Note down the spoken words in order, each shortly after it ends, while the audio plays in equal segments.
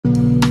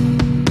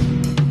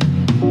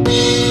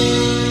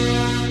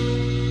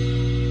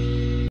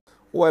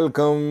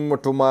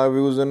Welcome to my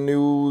views and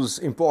news.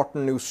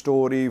 Important news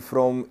story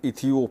from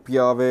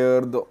Ethiopia, where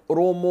the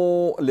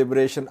Oromo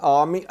Liberation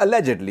Army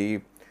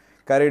allegedly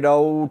carried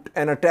out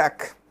an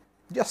attack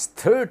just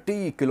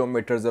 30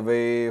 kilometers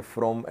away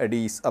from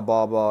Addis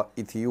Ababa,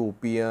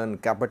 Ethiopian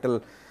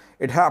capital.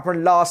 It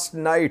happened last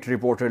night,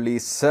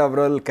 reportedly.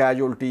 Several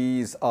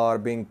casualties are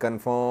being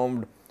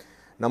confirmed.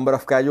 Number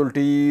of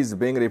casualties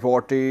being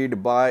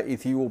reported by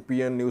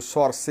Ethiopian news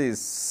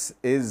sources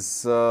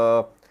is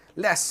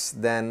less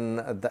than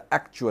the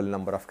actual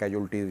number of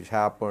casualties which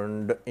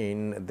happened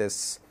in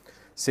this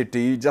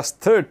city, just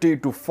 30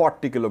 to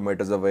 40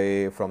 kilometers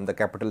away from the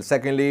capital.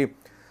 Secondly,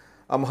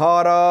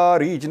 Amhara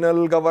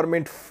regional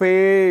government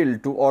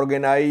failed to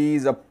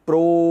organize a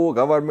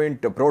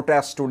pro-government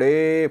protest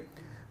today.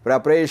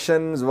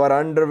 Preparations were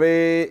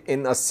underway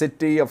in a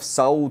city of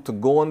South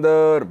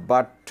Gondar,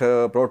 but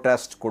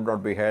protest could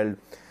not be held.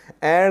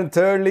 And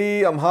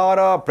thirdly,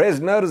 Amhara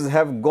prisoners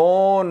have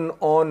gone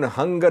on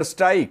hunger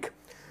strike.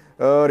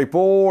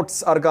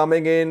 Reports are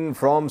coming in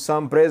from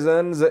some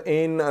prisons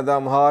in the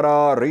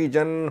Amhara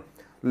region.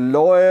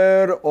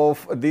 Lawyer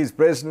of these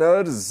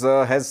prisoners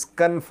has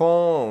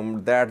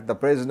confirmed that the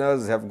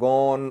prisoners have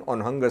gone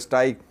on hunger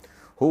strike.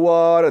 Who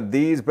are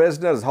these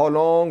prisoners? How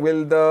long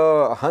will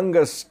the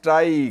hunger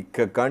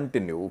strike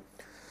continue?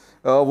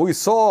 We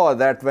saw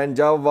that when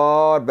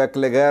Jawar,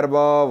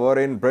 Beklegerba were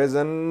in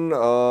prison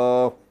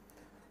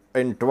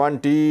in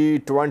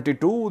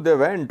 2022, they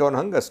went on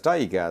hunger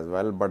strike as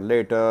well, but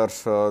later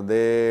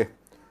they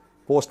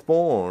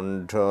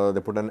postponed,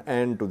 they put an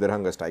end to their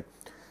hunger strike.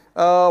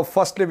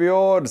 Firstly,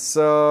 viewers,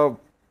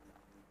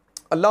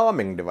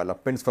 alarming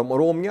developments from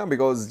Oromia,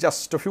 because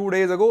just a few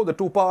days ago, the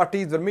two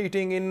parties were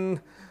meeting in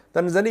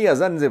Tanzania,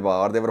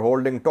 Zanzibar. They were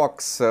holding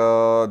talks, they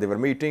were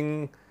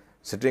meeting,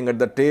 sitting at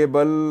the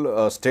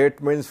table,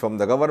 statements from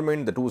the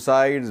government. The two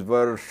sides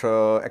were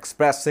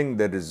expressing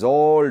their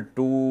resolve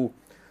to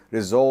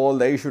resolve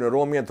the issue in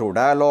Oromia through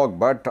dialogue.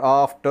 But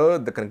after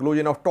the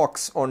conclusion of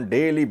talks on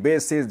daily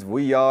basis,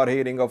 we are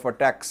hearing of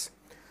attacks,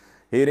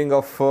 hearing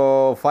of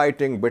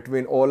fighting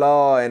between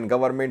OLA and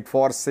government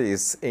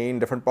forces in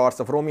different parts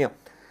of Oromia.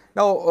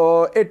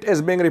 Now, it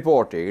is being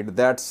reported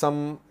that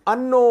some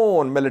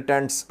unknown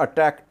militants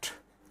attacked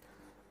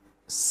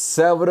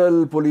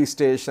several police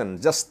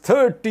stations just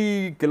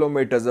 30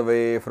 kilometers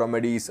away from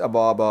Addis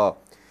Ababa,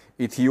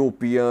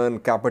 Ethiopian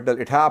capital.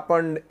 It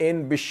happened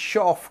in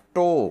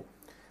Bishoftu.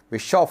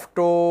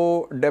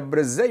 Bishoftu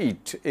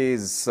Debrecen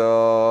is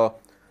a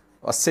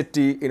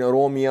city in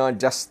Oromia,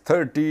 just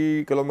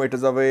 30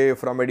 kilometers away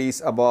from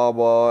Addis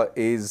Ababa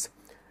is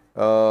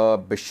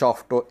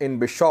Bishoftu. In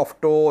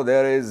Bishoftu,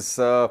 there is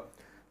a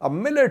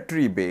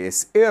military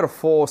base, Air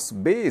Force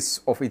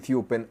base of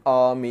Ethiopian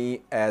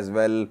Army as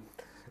well.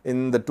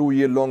 In the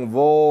 2-year-long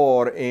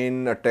war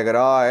in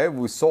Tigray,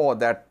 we saw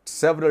that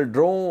several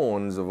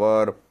drones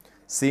were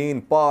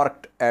seen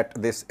parked at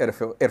this Air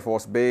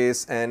Force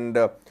base, and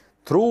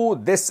through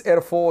this Air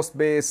Force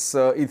base,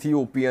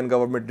 Ethiopian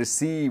government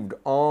received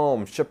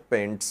arms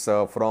shipments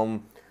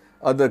from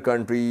other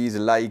countries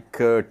like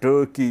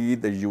Turkey,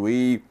 the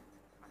UAE.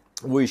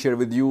 We share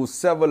with you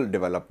several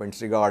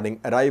developments regarding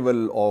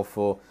arrival of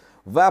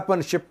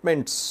weapon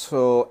shipments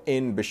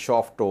in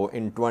Bishoftu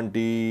in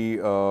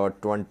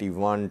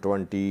 2021,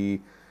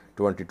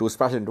 2022,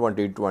 especially in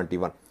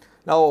 2021.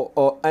 Now,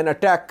 an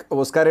attack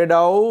was carried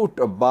out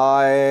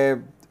by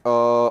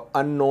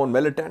unknown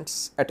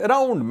militants at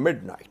around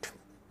midnight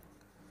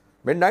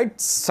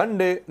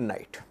Sunday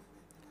night.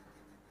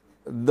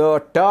 The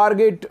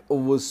target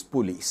was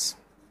police.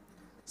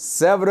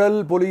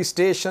 Several police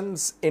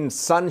stations in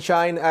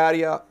Sunshine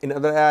area, in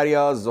other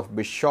areas of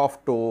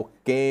Bishoftu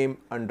came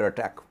under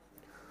attack.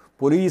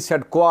 Police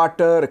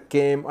headquarters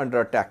came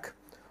under attack.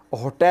 A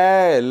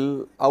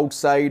hotel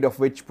outside of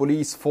which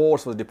police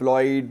force was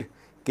deployed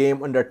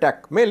came under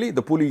attack. Mainly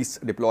the police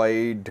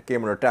deployed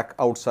came under attack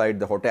outside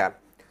the hotel.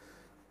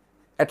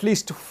 At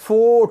least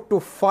 4 to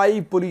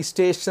 5 police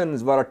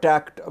stations were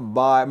attacked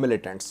by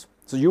militants.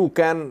 So you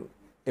can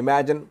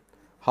imagine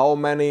how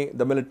many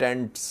the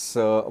militants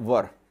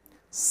were.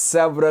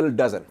 Several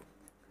dozen.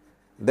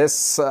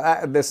 This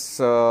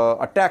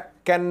attack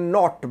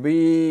cannot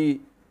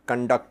be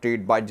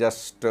conducted by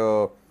just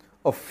a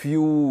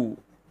few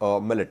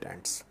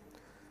militants.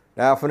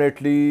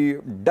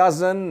 Definitely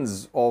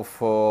dozens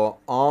of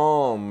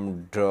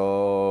armed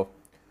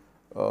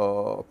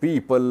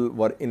people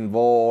were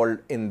involved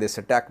in this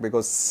attack,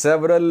 because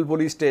several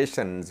police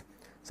stations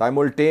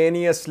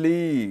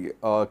simultaneously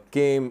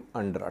came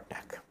under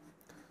attack.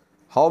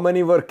 How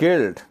many were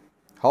killed?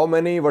 How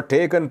many were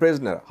taken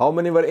prisoner? How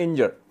many were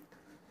injured?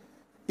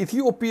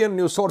 Ethiopian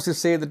news sources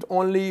say that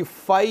only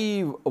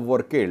 5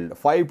 were killed,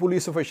 5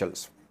 police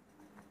officials.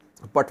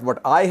 But what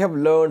I have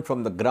learned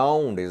from the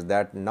ground is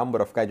that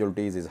number of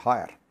casualties is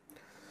higher.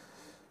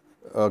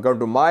 According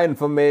to my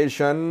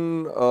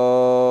information,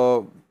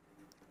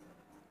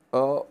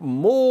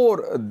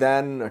 more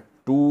than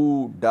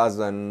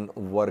 24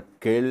 were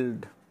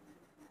killed,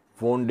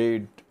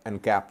 wounded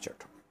and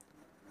captured.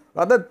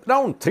 Rather,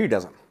 around 3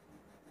 dozen.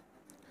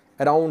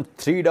 Around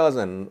 3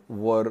 dozen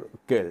were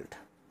killed,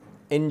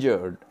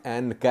 injured,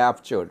 and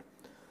captured.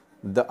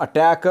 The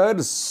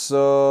attackers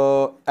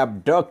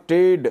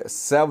abducted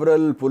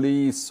several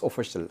police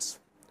officials.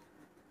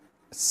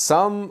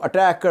 Some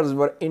attackers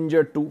were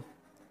injured too,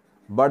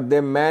 but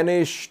they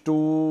managed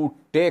to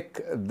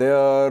take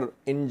their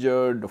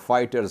injured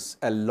fighters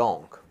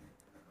along.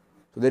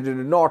 So they did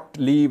not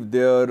leave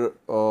their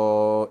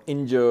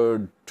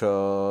injured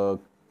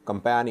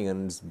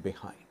companions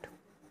behind.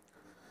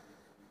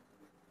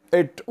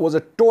 It was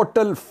a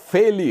total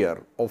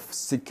failure of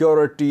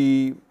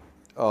security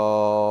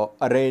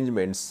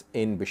arrangements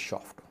in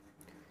Bishoftu.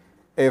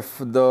 If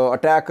the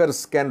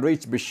attackers can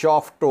reach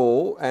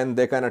Bishoftu and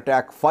they can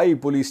attack 5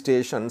 police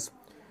stations,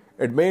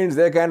 it means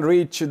they can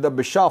reach the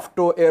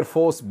Bishoftu Air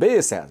Force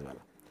Base as well.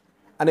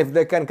 And if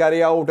they can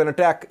carry out an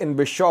attack in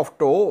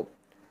Bishoftu,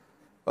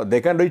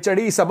 they can reach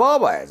Addis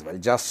Ababa as well.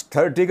 Just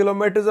 30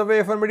 kilometers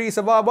away from Addis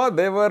Ababa,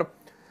 they were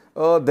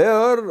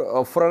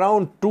there for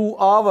around 2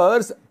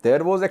 hours.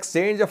 There was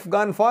exchange of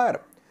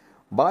gunfire.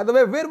 By the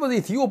way, where was the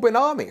Ethiopian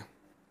army?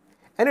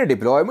 Any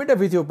deployment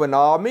of Ethiopian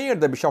army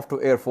at the Bishoftu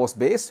Air Force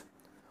Base?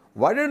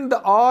 Why didn't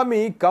the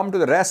army come to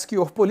the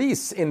rescue of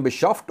police in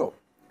Bishoftu?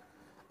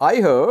 I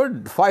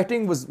heard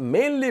fighting was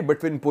mainly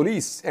between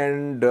police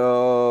and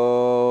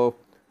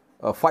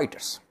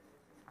fighters.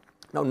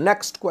 Now,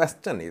 next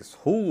question is,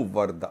 who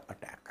were the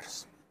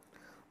attackers?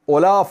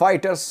 OLA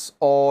fighters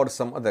or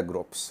some other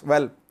groups?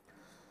 Well,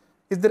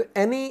 is there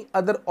any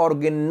other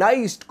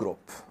organized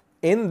group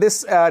in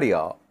this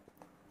area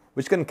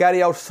which can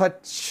carry out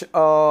such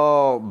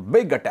a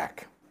big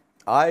attack?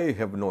 I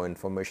have no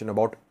information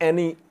about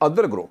any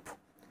other group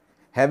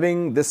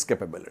having this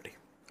capability.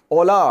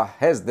 OLA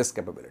has this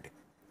capability.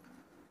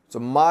 So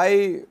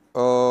my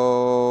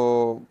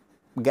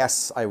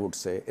guess, I would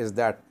say, is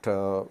that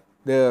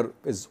there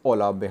is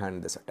OLA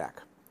behind this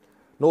attack.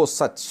 No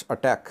such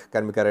attack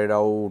can be carried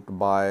out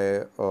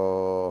by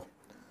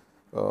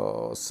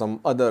some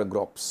other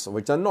groups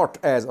which are not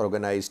as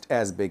organized,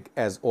 as big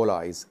as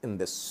OLA is in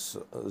this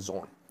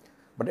zone.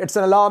 But it's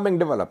an alarming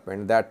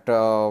development that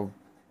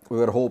we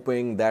were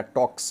hoping that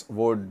talks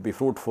would be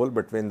fruitful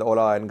between the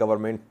OLA and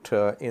government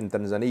in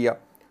Tanzania.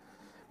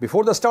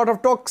 Before the start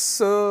of talks,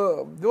 there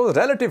was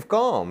relative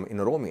calm in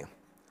Oromo.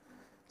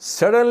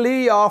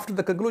 Suddenly, after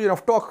the conclusion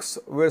of talks,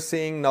 we're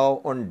seeing now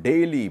on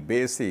daily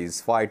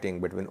basis fighting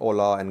between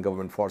OLA and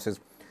government forces.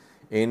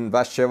 In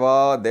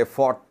Vasheva, they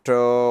fought,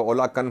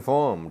 OLA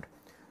confirmed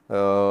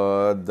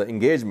the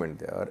engagement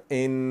there.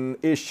 In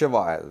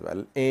Ishava as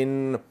well.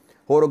 In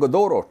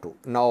Horogodoro too.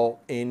 Now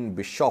in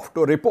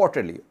Bishoftu,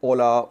 reportedly,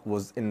 OLA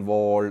was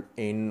involved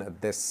in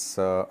this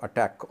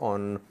attack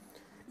on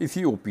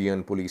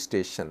Ethiopian police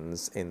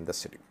stations in the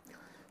city.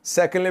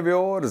 Secondly,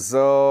 viewers,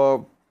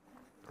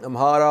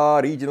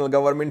 Amhara regional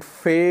government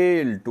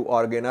failed to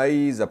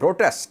organize a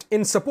protest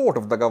in support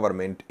of the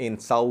government in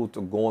South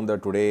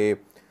Gondar today.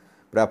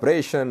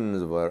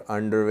 Preparations were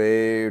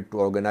underway to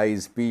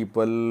organize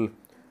people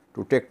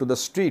to take to the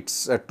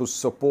streets to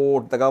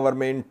support the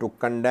government, to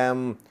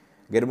condemn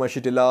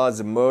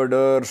Girmashitila's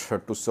murder,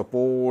 to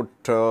support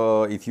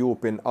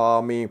Ethiopian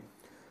army.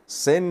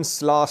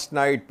 Since last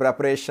night,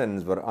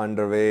 preparations were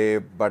underway,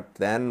 but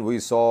then we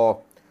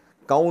saw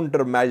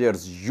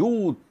countermeasures.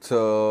 Youth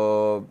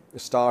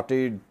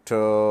started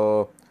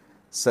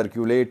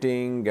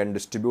circulating and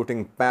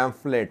distributing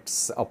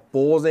pamphlets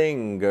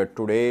opposing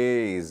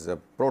today's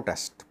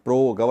protest,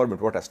 pro-government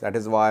protest. That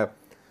is why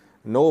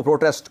no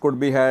protest could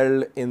be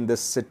held in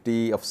this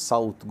city of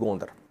South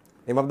Gondar.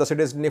 Name of the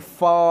city is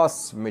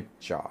Nifas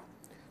Micha.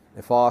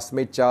 Nifas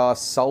Micha,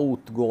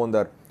 South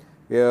Gondar,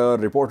 where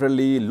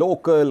reportedly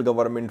local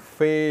government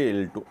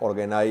failed to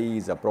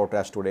organize a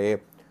protest today.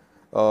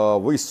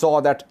 We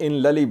saw that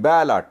in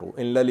Lalibela too.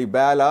 In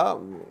Lalibela,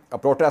 a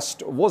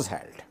protest was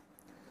held.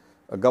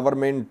 A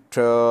government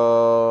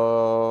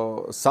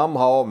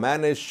somehow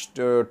managed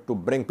to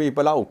bring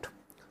people out.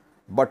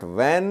 But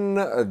when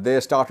they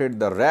started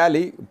the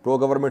rally,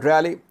 pro-government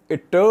rally,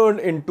 it turned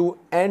into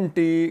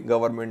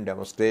anti-government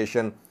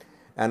demonstration,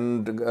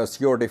 and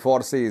security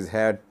forces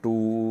had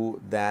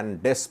to then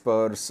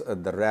disperse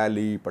the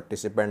rally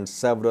participants.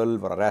 Several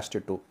were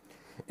arrested too.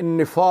 In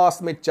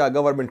Nifas Micha,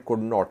 government could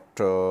not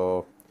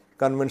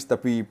convince the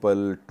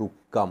people to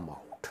come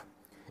out.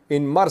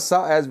 In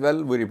Marsa as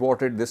well, we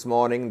reported this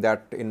morning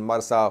that in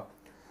Marsa,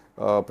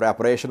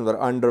 preparations were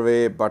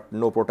underway, but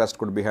no protest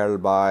could be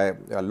held by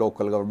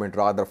local government.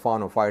 Rather,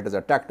 Fano fighters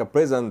attacked a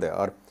prison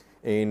there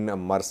in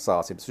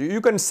Marsa city. So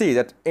you can see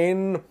that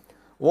in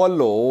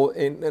Wollo,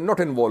 not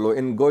in Wollo,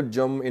 in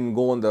Gojam, in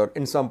Gondar,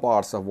 in some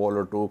parts of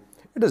Wollo too,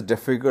 it is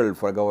difficult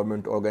for a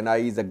government to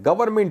organize a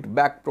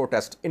government-backed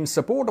protest in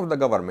support of the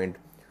government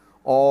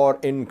or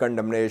in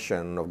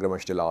condemnation of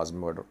Girmashitila's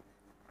murder.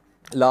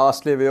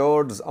 Lastly,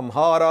 viewers,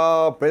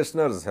 Amhara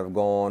prisoners have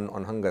gone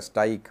on hunger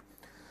strike.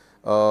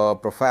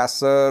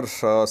 Professor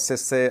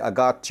Sisse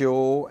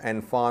Agatio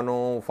and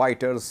Fano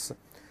fighters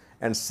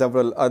and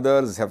several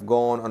others have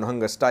gone on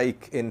hunger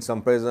strike in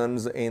some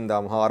prisons in the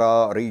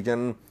Amhara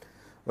region.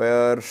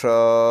 where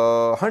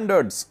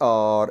hundreds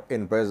are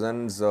in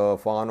prisons,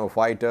 Fano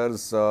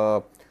fighters,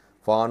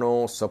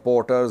 Fano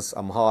supporters,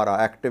 Amhara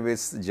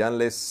activists,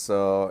 journalists,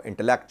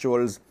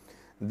 intellectuals.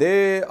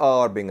 They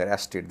are being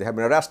arrested. They have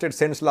been arrested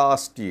since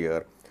last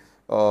year.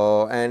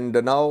 And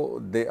now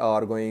they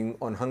are going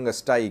on hunger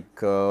strike.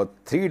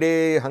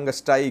 3-day hunger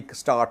strike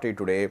started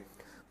today.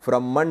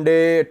 From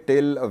Monday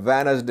till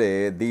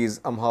Wednesday, these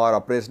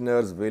Amhara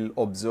prisoners will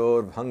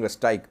observe hunger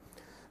strike.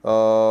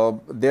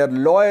 Their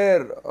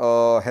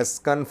lawyer has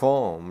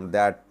confirmed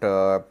that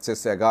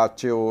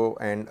Sisagacho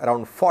and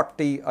around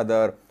 40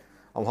 other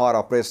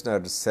Amhara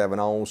prisoners have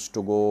announced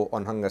to go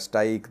on hunger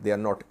strike. They are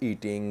not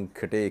eating,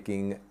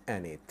 taking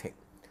anything.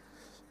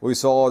 We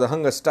saw the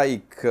hunger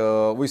strike,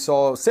 we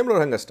saw similar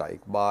hunger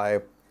strike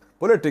by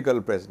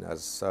political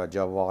prisoners,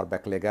 Jawar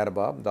Bekle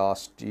Garba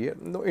last year,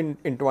 no, in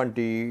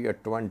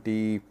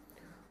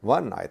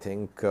 2021, I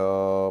think,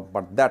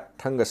 but that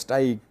hunger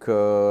strike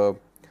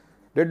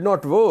did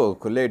not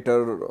work.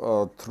 Later,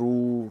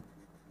 through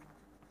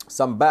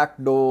some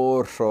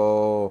backdoor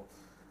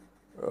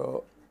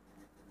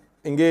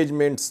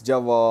engagements,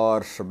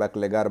 Jawar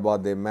Bekle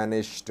Garba, they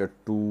managed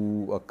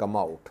to come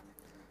out.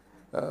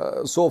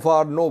 So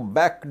far, no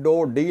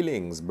backdoor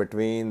dealings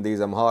between these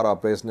Amhara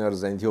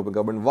prisoners and Ethiopian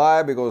government.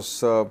 Why?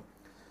 Because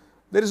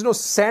there is no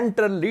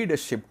central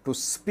leadership to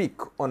speak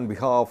on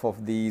behalf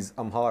of these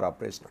Amhara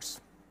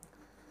prisoners.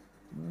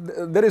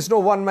 There is no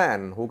one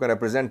man who can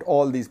represent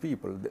all these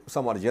people.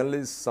 Some are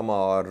journalists, some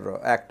are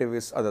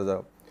activists, others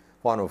are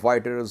Fano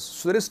fighters.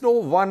 So there is no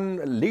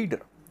one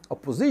leader,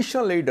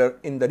 opposition leader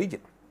in the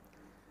region.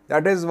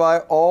 That is why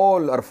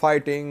all are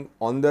fighting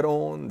on their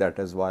own. That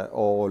is why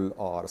all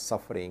are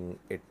suffering,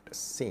 it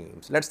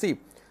seems. Let's see,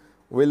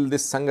 will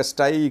this hunger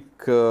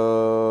strike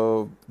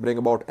bring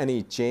about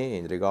any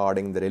change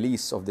regarding the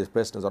release of these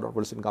prisoners or not?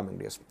 We'll see in coming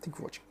days. Thank you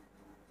for watching.